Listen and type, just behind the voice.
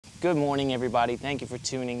Good morning, everybody. Thank you for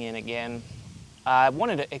tuning in again. I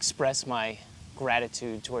wanted to express my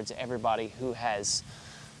gratitude towards everybody who has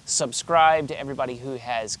subscribed, everybody who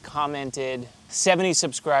has commented. 70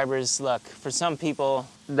 subscribers. Look, for some people,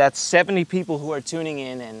 that's 70 people who are tuning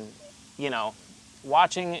in and,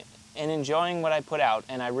 watching and enjoying what I put out,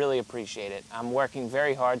 and I really appreciate it. I'm working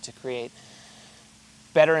very hard to create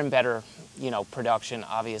better and better, production,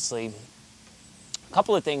 obviously. A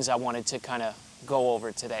couple of things I wanted to kind of go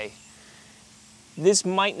over today. This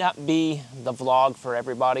might not be the vlog for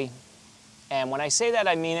everybody, and when I say that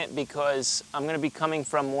I mean it because I'm going to be coming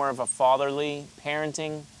from more of a fatherly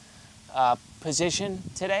parenting position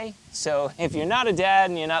today. So if you're not a dad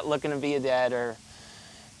and you're not looking to be a dad, or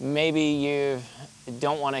maybe you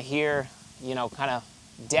don't want to hear kind of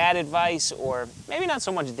dad advice, or maybe not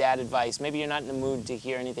so much dad advice, maybe you're not in the mood to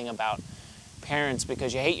hear anything about parents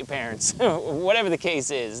because you hate your parents, whatever the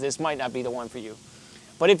case is, this might not be the one for you.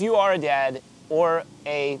 But if you are a dad or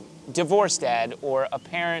a divorced dad or a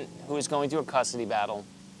parent who is going through a custody battle,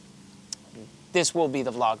 this will be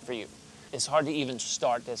the vlog for you. It's hard to even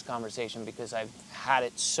start this conversation because I've had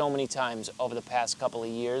it so many times over the past couple of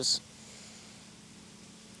years.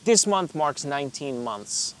 This month marks 19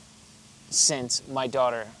 months since my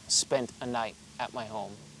daughter spent a night at my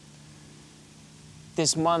home.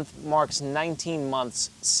 This month marks 19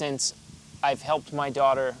 months since I've helped my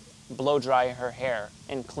daughter blow dry her hair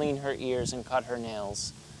and clean her ears and cut her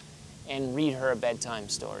nails and read her a bedtime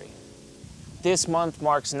story. This month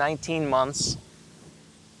marks 19 months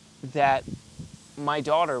that my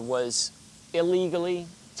daughter was illegally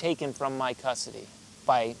taken from my custody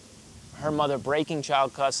by her mother breaking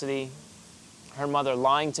child custody, her mother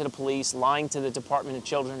lying to the police, lying to the Department of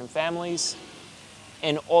Children and Families,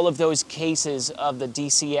 and all of those cases of the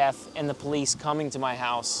DCF and the police coming to my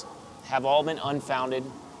house have all been unfounded.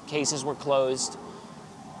 Cases were closed.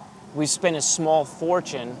 We've spent a small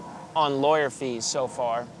fortune on lawyer fees so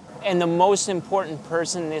far. And the most important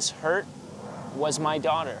person this hurt was my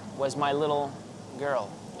daughter, was my little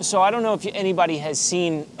girl. So I don't know if anybody has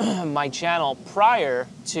seen my channel prior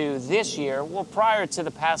to this year, well, prior to the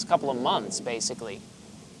past couple of months, basically.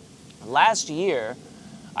 Last year,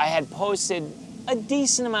 I had posted a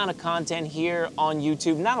decent amount of content here on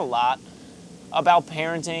YouTube, not a lot, about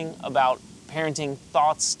parenting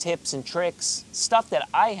thoughts, tips, and tricks, stuff that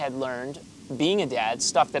I had learned being a dad,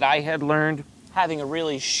 stuff that I had learned having a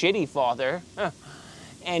really shitty father,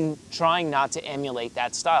 and trying not to emulate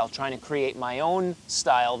that style, trying to create my own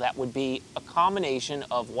style that would be a combination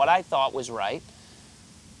of what I thought was right,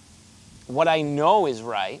 what I know is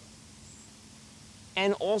right,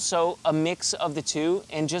 and also a mix of the two,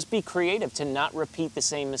 and just be creative to not repeat the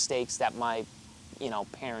same mistakes that my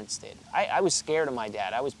parents did. I was scared of my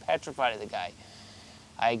dad. I was petrified of the guy.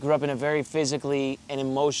 I grew up in a very physically and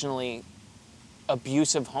emotionally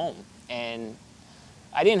abusive home, and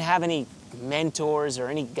I didn't have any mentors or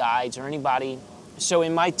any guides or anybody. So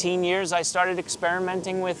in my teen years, I started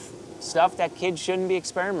experimenting with stuff that kids shouldn't be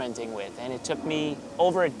experimenting with, and it took me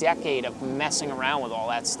over a decade of messing around with all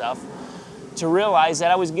that stuff to realize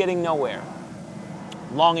that I was getting nowhere.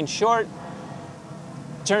 Long and short,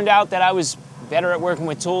 turned out that I was better at working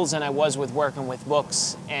with tools than I was with working with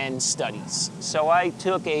books and studies. So I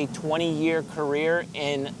took a 20-year career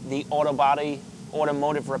in the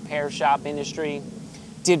automotive repair shop industry.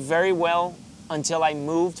 Did very well until I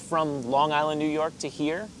moved from Long Island, New York to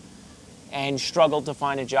here, and struggled to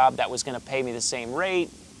find a job that was going to pay me the same rate,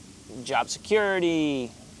 job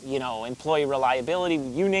security, employee reliability,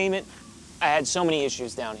 you name it. I had so many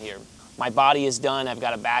issues down here. My body is done. I've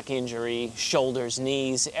got a back injury, shoulders,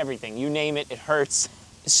 knees, everything. You name it, it hurts.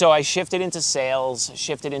 So I shifted into sales,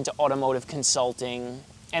 shifted into automotive consulting,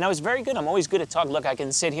 and I was very good. I'm always good at talking. Look, I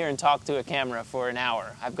can sit here and talk to a camera for an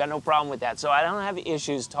hour. I've got no problem with that. So I don't have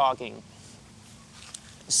issues talking.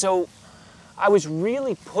 So I was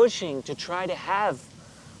really pushing to try to have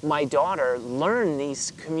my daughter learn these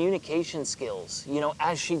communication skills,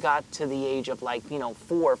 as she got to the age of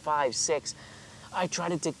 4, 5, 6. I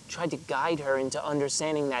tried to guide her into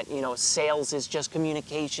understanding that, sales is just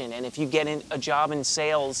communication. And if you get a job in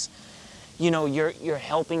sales, you're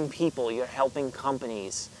helping people, you're helping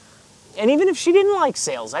companies. And even if she didn't like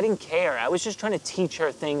sales, I didn't care. I was just trying to teach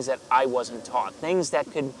her things that I wasn't taught, things that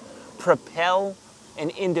could propel an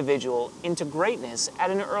individual into greatness at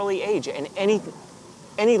an early age. And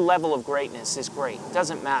any level of greatness is great,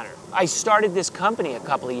 doesn't matter. I started this company a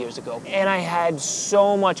couple of years ago, and I had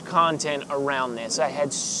so much content around this. I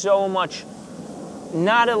had so much,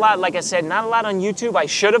 not a lot, like I said, not a lot on YouTube. I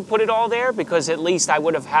should have put it all there because at least I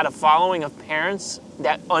would have had a following of parents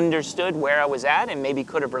that understood where I was at and maybe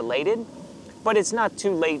could have related. but it's not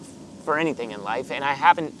too late for anything in life, and I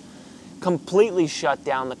haven't completely shut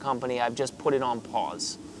down the company. I've just put it on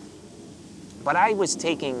pause. But I was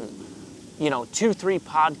taking, 2-3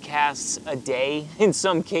 podcasts a day in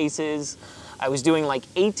some cases. I was doing like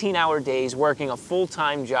 18-hour days, working a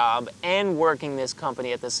full-time job and working this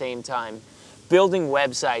company at the same time, building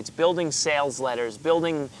websites, building sales letters,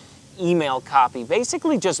 building email copy,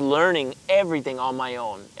 basically just learning everything on my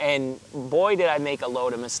own. And boy, did I make a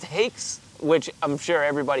load of mistakes, which I'm sure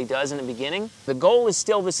everybody does in the beginning. The goal is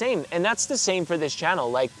still the same, and that's the same for this channel.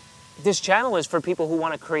 Like, this channel is for people who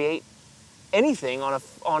want to create anything on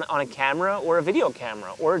a camera or a video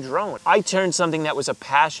camera or a drone. I turned something that was a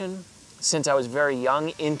passion since I was very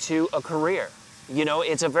young into a career.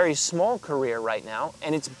 It's a very small career right now,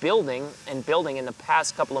 and it's building and building, and the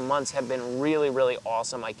past couple of months have been really, really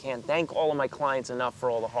awesome. I can't thank all of my clients enough for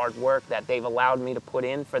all the hard work that they've allowed me to put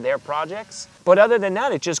in for their projects. But other than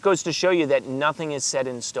that, it just goes to show you that nothing is set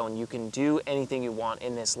in stone. You can do anything you want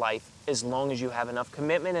in this life as long as you have enough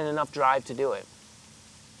commitment and enough drive to do it.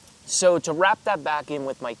 So to wrap that back in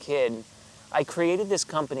with my kid, I created this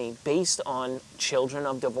company based on children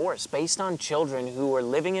of divorce, based on children who were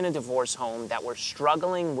living in a divorce home that were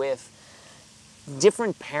struggling with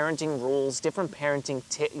different parenting rules, different parenting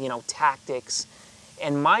tactics.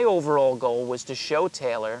 And my overall goal was to show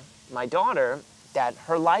Taylor, my daughter, that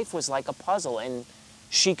her life was like a puzzle and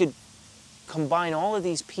she could combine all of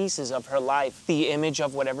these pieces of her life, the image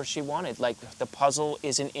of whatever she wanted. Like, the puzzle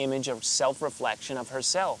is an image of self-reflection of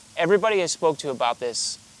herself. Everybody I spoke to about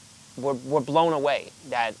this were blown away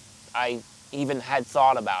that I even had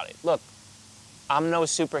thought about it. Look, I'm no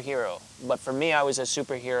superhero, but for me, I was a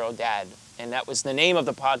superhero dad, and that was the name of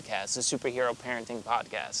the podcast, the Superhero Parenting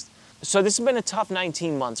Podcast. So this has been a tough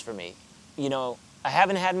 19 months for me. I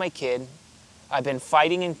haven't had my kid. I've been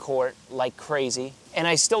fighting in court like crazy, and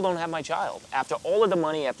I still don't have my child. After all of the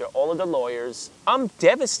money, after all of the lawyers, I'm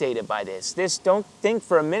devastated by this. Don't think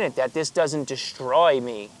for a minute that this doesn't destroy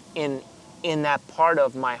me in that part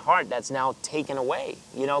of my heart that's now taken away.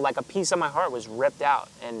 Like a piece of my heart was ripped out.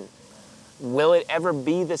 And will it ever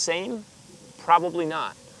be the same? Probably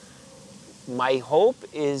not. My hope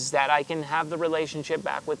is that I can have the relationship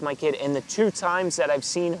back with my kid. And the 2 times that I've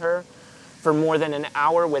seen her for more than an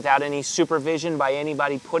hour without any supervision by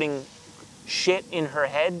anybody putting shit in her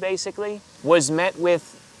head, basically, was met with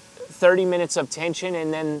 30 minutes of tension,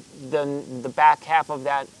 and then the back half of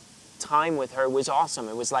that time with her was awesome.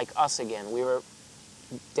 It was like us again. We were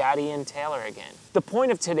Daddy and Taylor again. The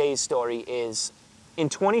point of today's story is, in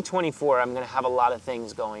 2024, I'm going to have a lot of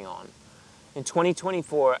things going on. In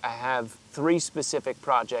 2024, I have 3 specific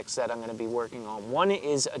projects that I'm going to be working on. One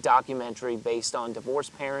is a documentary based on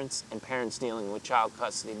divorced parents and parents dealing with child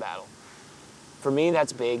custody battle. For me,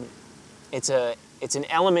 that's big. It's an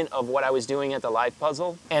element of what I was doing at the Life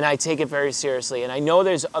Puzzle, and I take it very seriously. And I know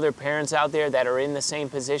there's other parents out there that are in the same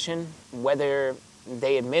position, whether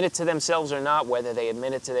they admit it to themselves or not, whether they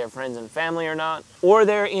admit it to their friends and family or not, or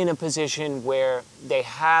they're in a position where they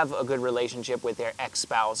have a good relationship with their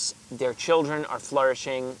ex-spouse, their children are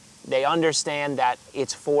flourishing, they understand that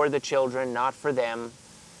it's for the children, not for them.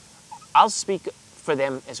 I'll speak for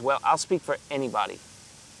them as well. I'll speak for anybody.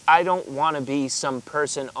 I don't want to be some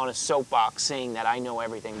person on a soapbox saying that I know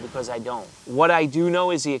everything, because I don't. What I do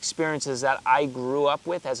know is the experiences that I grew up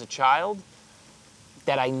with as a child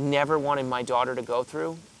that I never wanted my daughter to go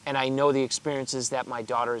through. And I know the experiences that my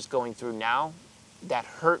daughter is going through now that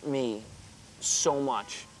hurt me so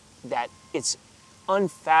much that it's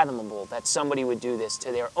unfathomable that somebody would do this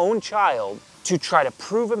to their own child to try to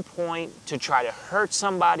prove a point, to try to hurt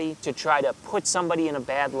somebody, to try to put somebody in a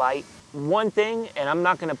bad light. One thing, and I'm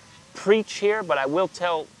not going to preach here, but I will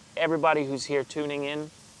tell everybody who's here tuning in,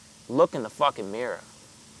 look in the fucking mirror.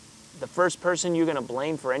 The first person you're going to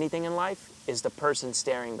blame for anything in life is the person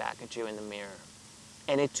staring back at you in the mirror.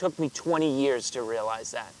 And it took me 20 years to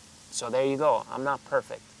realize that. So there you go. I'm not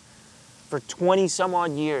perfect. For 20 some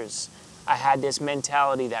odd years, I had this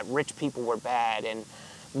mentality that rich people were bad and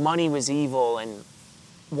money was evil and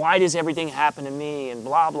why does everything happen to me and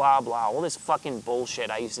blah, blah, blah. All this fucking bullshit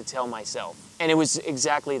I used to tell myself. And it was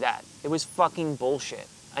exactly that. It was fucking bullshit.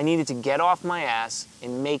 I needed to get off my ass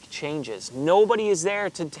and make changes. Nobody is there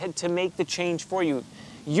to make the change for you.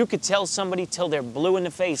 You could tell somebody till they're blue in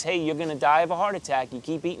the face, hey, you're gonna die of a heart attack. You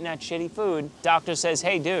keep eating that shitty food. Doctor says,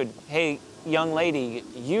 hey, dude, hey, young lady,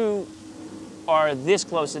 you are this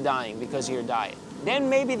close to dying because of your diet. Then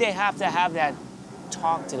maybe they have to have that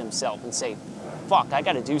talk to themselves and say, fuck, I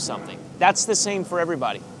gotta do something. That's the same for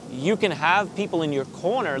everybody. You can have people in your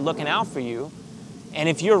corner looking out for you, and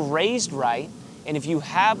if you're raised right, and if you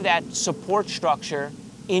have that support structure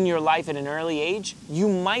in your life at an early age, you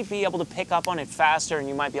might be able to pick up on it faster and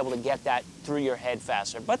you might be able to get that through your head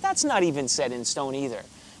faster. But that's not even set in stone either,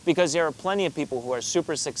 because there are plenty of people who are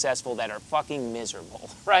super successful that are fucking miserable,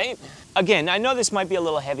 right? Again, I know this might be a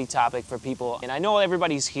little heavy topic for people, and I know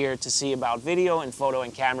everybody's here to see about video and photo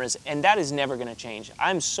and cameras, and that is never gonna change.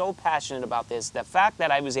 I'm so passionate about this. The fact that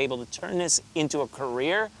I was able to turn this into a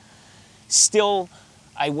career, still,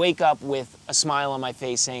 I wake up with a smile on my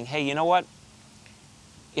face saying, hey, you know what?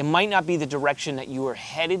 It might not be the direction that you are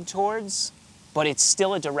headed towards, but it's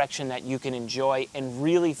still a direction that you can enjoy and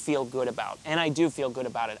really feel good about. And I do feel good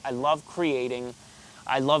about it. I love creating.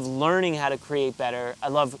 I love learning how to create better. I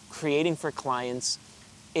love creating for clients.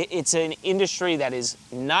 It's an industry that is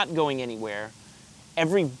not going anywhere.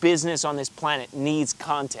 Every business on this planet needs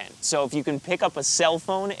content. So if you can pick up a cell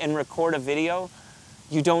phone and record a video,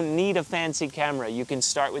 you don't need a fancy camera. You can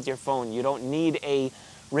start with your phone. You don't need a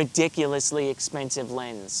ridiculously expensive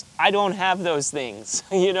lens. I don't have those things,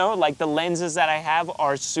 you know? Like, the lenses that I have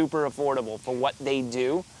are super affordable for what they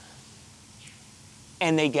do,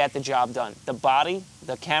 and they get the job done. The body,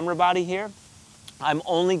 the camera body here, I'm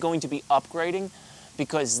only going to be upgrading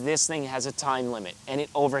because this thing has a time limit and it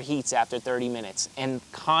overheats after 30 minutes. And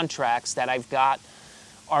contracts that I've got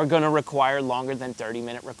are gonna require longer than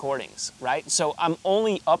 30-minute recordings, right? So I'm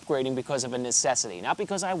only upgrading because of a necessity, not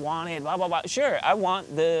because I want it, blah, blah, blah. Sure, I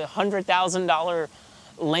want the $100,000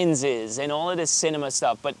 lenses and all of this cinema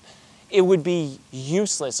stuff, but it would be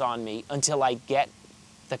useless on me until I get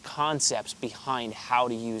the concepts behind how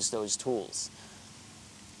to use those tools.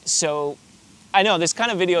 So I know this kind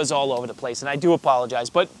of video is all over the place, and I do apologize,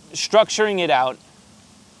 but structuring it out,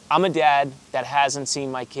 I'm a dad that hasn't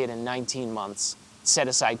seen my kid in 19 months. Set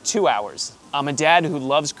aside 2 hours. I'm a dad who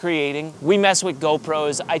loves creating. We mess with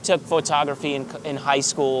GoPros. I took photography in high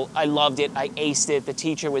school. I loved it. I aced it. The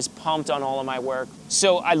teacher was pumped on all of my work.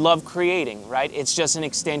 So I love creating, right? It's just an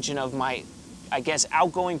extension of my, I guess,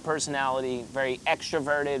 outgoing personality, very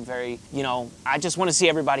extroverted, very, you know, I just want to see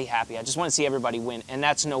everybody happy. I just want to see everybody win, and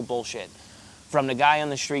that's no bullshit. From the guy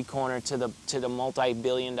on the street corner to the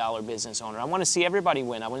multi-billion-dollar business owner. I want to see everybody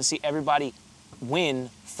win. I want to see everybody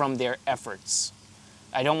win from their efforts.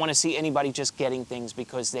 I don't want to see anybody just getting things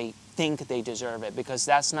because they think they deserve it, because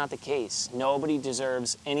that's not the case. Nobody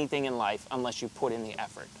deserves anything in life unless you put in the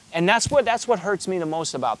effort. And that's what hurts me the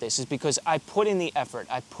most about this, is because I put in the effort.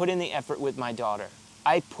 I put in the effort with my daughter.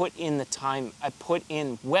 I put in the time. I put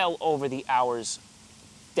in well over the hours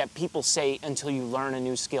that people say until you learn a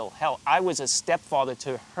new skill. Hell, I was a stepfather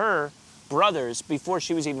to her brothers before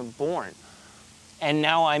she was even born. And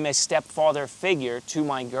now I'm a stepfather figure to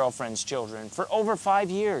my girlfriend's children for over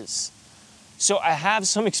 5 years. So I have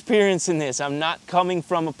some experience in this. I'm not coming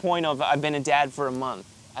from a point of I've been a dad for a month.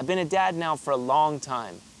 I've been a dad now for a long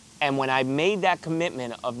time. And when I made that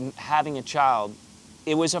commitment of having a child,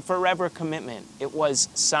 it was a forever commitment. It was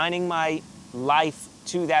signing my life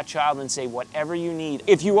to that child and say, whatever you need.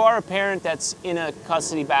 If you are a parent that's in a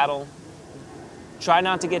custody battle, try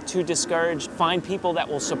not to get too discouraged. Find people that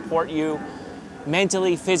will support you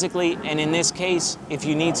mentally, physically, and in this case, if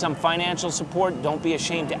you need some financial support, don't be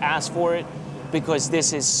ashamed to ask for it, because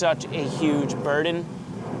this is such a huge burden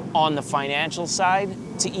on the financial side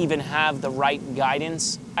to even have the right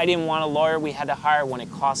guidance. I didn't want a lawyer. We had to hire one. It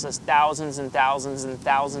cost us thousands and thousands and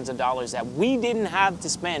thousands of dollars that we didn't have to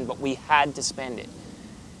spend, but we had to spend it.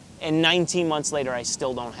 And 19 months later, I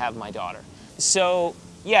still don't have my daughter. So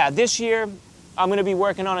yeah, this year, I'm gonna be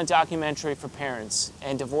working on a documentary for parents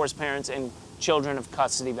and divorced parents and children of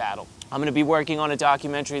custody battle. I'm going to be working on a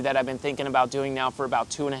documentary that I've been thinking about doing now for about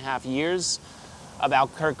 2.5 years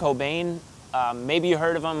about Kurt Cobain. Maybe you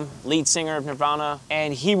heard of him, lead singer of Nirvana.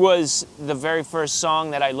 And he was the very first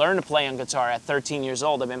song that I learned to play on guitar at 13 years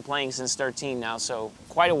old. I've been playing since 13 now, so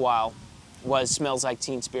quite a while, was Smells Like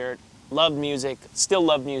Teen Spirit. Loved music, still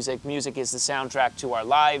love music. Music is the soundtrack to our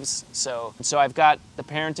lives. So I've got the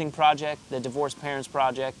parenting project, the divorced parents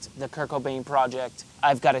project, the Kurt Cobain project.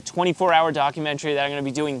 I've got a 24-hour documentary that I'm gonna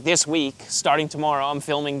be doing this week, starting tomorrow. I'm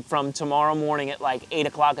filming from tomorrow morning at like 8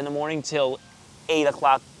 o'clock in the morning till 8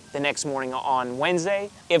 o'clock the next morning on Wednesday.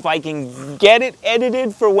 If I can get it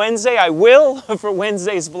edited for Wednesday, I will, for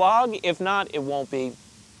Wednesday's vlog. If not, it won't be.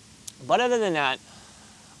 But other than that,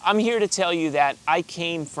 I'm here to tell you that I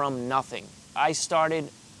came from nothing. I started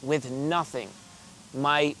with nothing.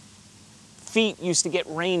 My feet used to get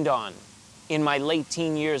rained on in my late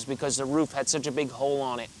teen years because the roof had such a big hole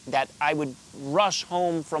on it that I would rush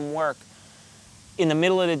home from work in the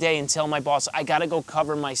middle of the day and tell my boss, I gotta go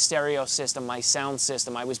cover my stereo system, my sound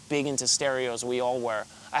system. I was big into stereos, we all were.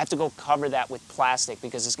 I have to go cover that with plastic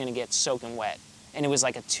because it's gonna get soaking wet. and it was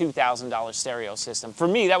like a $2,000 stereo system. For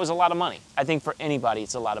me, that was a lot of money. I think for anybody,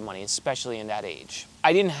 it's a lot of money, especially in that age.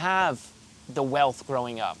 I didn't have the wealth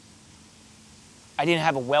growing up. I didn't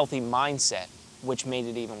have a wealthy mindset, which made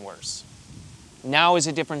it even worse. Now is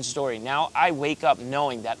a different story. Now I wake up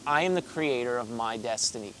knowing that I am the creator of my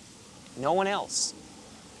destiny. No one else.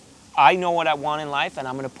 I know what I want in life, and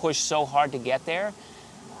I'm going to push so hard to get there.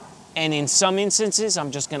 And in some instances,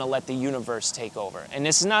 I'm just going to let the universe take over. And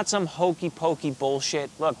this is not some hokey pokey bullshit.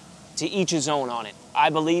 Look, to each his own on it. I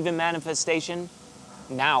believe in manifestation.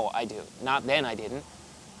 Now I do. Not then I didn't.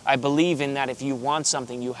 I believe in that if you want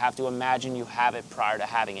something, you have to imagine you have it prior to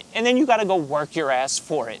having it. And then you got to go work your ass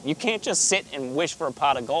for it. You can't just sit and wish for a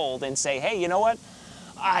pot of gold and say, hey, you know what?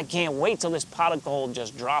 I can't wait till this pot of gold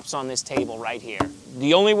just drops on this table right here.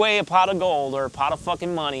 The only way a pot of gold or a pot of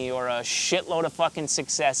fucking money or a shitload of fucking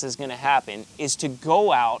success is gonna happen is to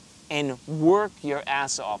go out and work your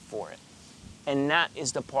ass off for it. And that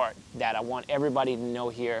is the part that I want everybody to know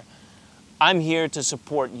here. I'm here to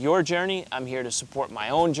support your journey. I'm here to support my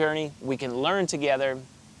own journey. We can learn together.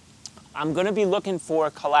 I'm gonna be looking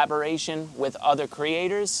for collaboration with other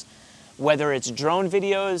creators, whether it's drone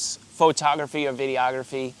videos, photography, or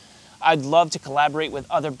videography. I'd love to collaborate with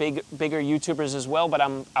other bigger YouTubers as well, but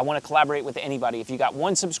I want to collaborate with anybody. If you got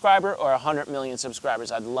 1 subscriber or 100 million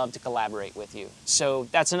subscribers, I'd love to collaborate with you. So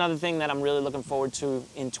that's another thing that I'm really looking forward to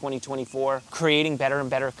in 2024, creating better and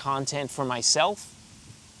better content for myself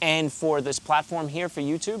and for this platform here for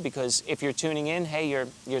YouTube, because if you're tuning in, hey,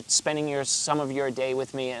 you're spending some of your day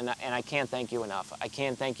with me, and I can't thank you enough. I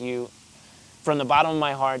can't thank you from the bottom of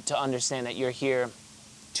my heart to understand that you're here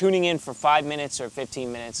tuning in for 5 minutes or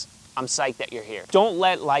 15 minutes. I'm psyched that you're here. Don't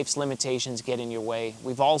let life's limitations get in your way.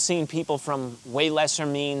 We've all seen people from way lesser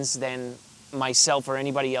means than myself or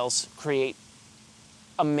anybody else create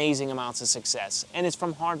amazing amounts of success. And it's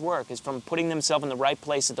from hard work. It's from putting themselves in the right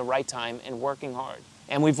place at the right time and working hard.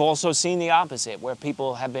 And we've also seen the opposite, where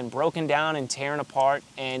people have been broken down and torn apart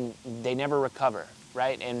and they never recover,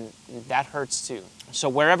 right? And that hurts too. So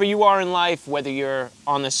wherever you are in life, whether you're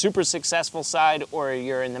on the super successful side or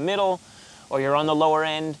you're in the middle or you're on the lower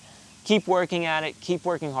end, keep working at it, keep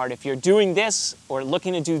working hard. If you're doing this or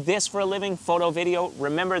looking to do this for a living, photo, video,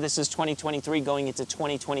 remember this is 2023 going into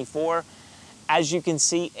 2024. As you can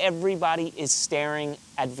see, everybody is staring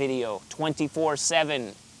at video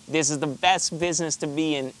 24/7. This is the best business to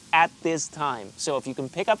be in at this time. So if you can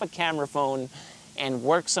pick up a camera phone and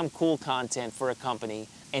work some cool content for a company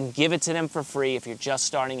and give it to them for free if you're just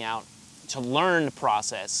starting out to learn the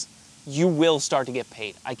process, you will start to get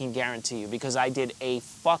paid. I can guarantee you, because I did a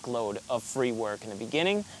fuckload of free work in the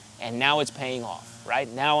beginning and now it's paying off, right?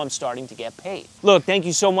 Now I'm starting to get paid. Look, thank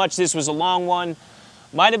you so much. This was a long one.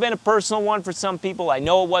 Might have been a personal one for some people. I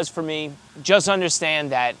know it was for me. Just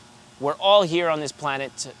understand that we're all here on this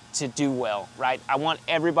planet to do well, right? I want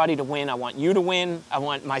everybody to win. I want you to win. I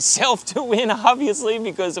want myself to win, obviously,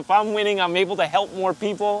 because if I'm winning, I'm able to help more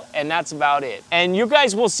people, and that's about it. And you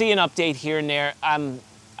guys will see an update here and there.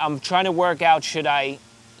 I'm trying to work out, should I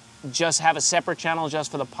just have a separate channel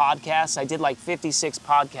just for the podcasts? I did like 56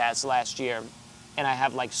 podcasts last year, and I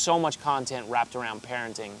have like so much content wrapped around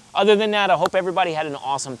parenting. Other than that, I hope everybody had an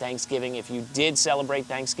awesome Thanksgiving. If you did celebrate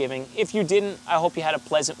Thanksgiving, if you didn't, I hope you had a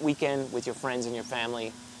pleasant weekend with your friends and your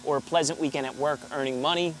family, or a pleasant weekend at work earning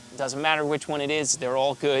money. Doesn't matter which one it is, they're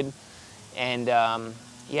all good. And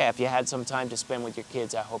yeah, if you had some time to spend with your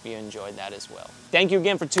kids, I hope you enjoyed that as well. Thank you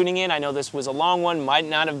again for tuning in. I know this was a long one, might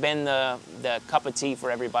not have been the cup of tea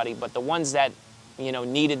for everybody, but the ones that, you know,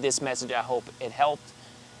 needed this message, I hope it helped.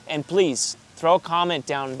 And please, throw a comment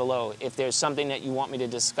down below if there's something that you want me to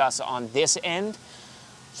discuss on this end.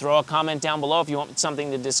 Throw a comment down below if you want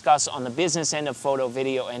something to discuss on the business end of photo,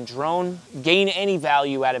 video, and drone. Gain any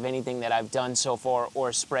value out of anything that I've done so far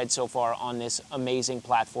or spread so far on this amazing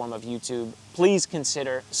platform of YouTube. Please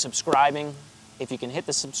consider subscribing. If you can hit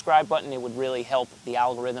the subscribe button, it would really help the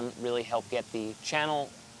algorithm, really help get the channel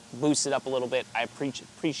boosted up a little bit. I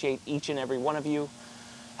appreciate each and every one of you.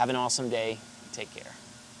 Have an awesome day. Take care.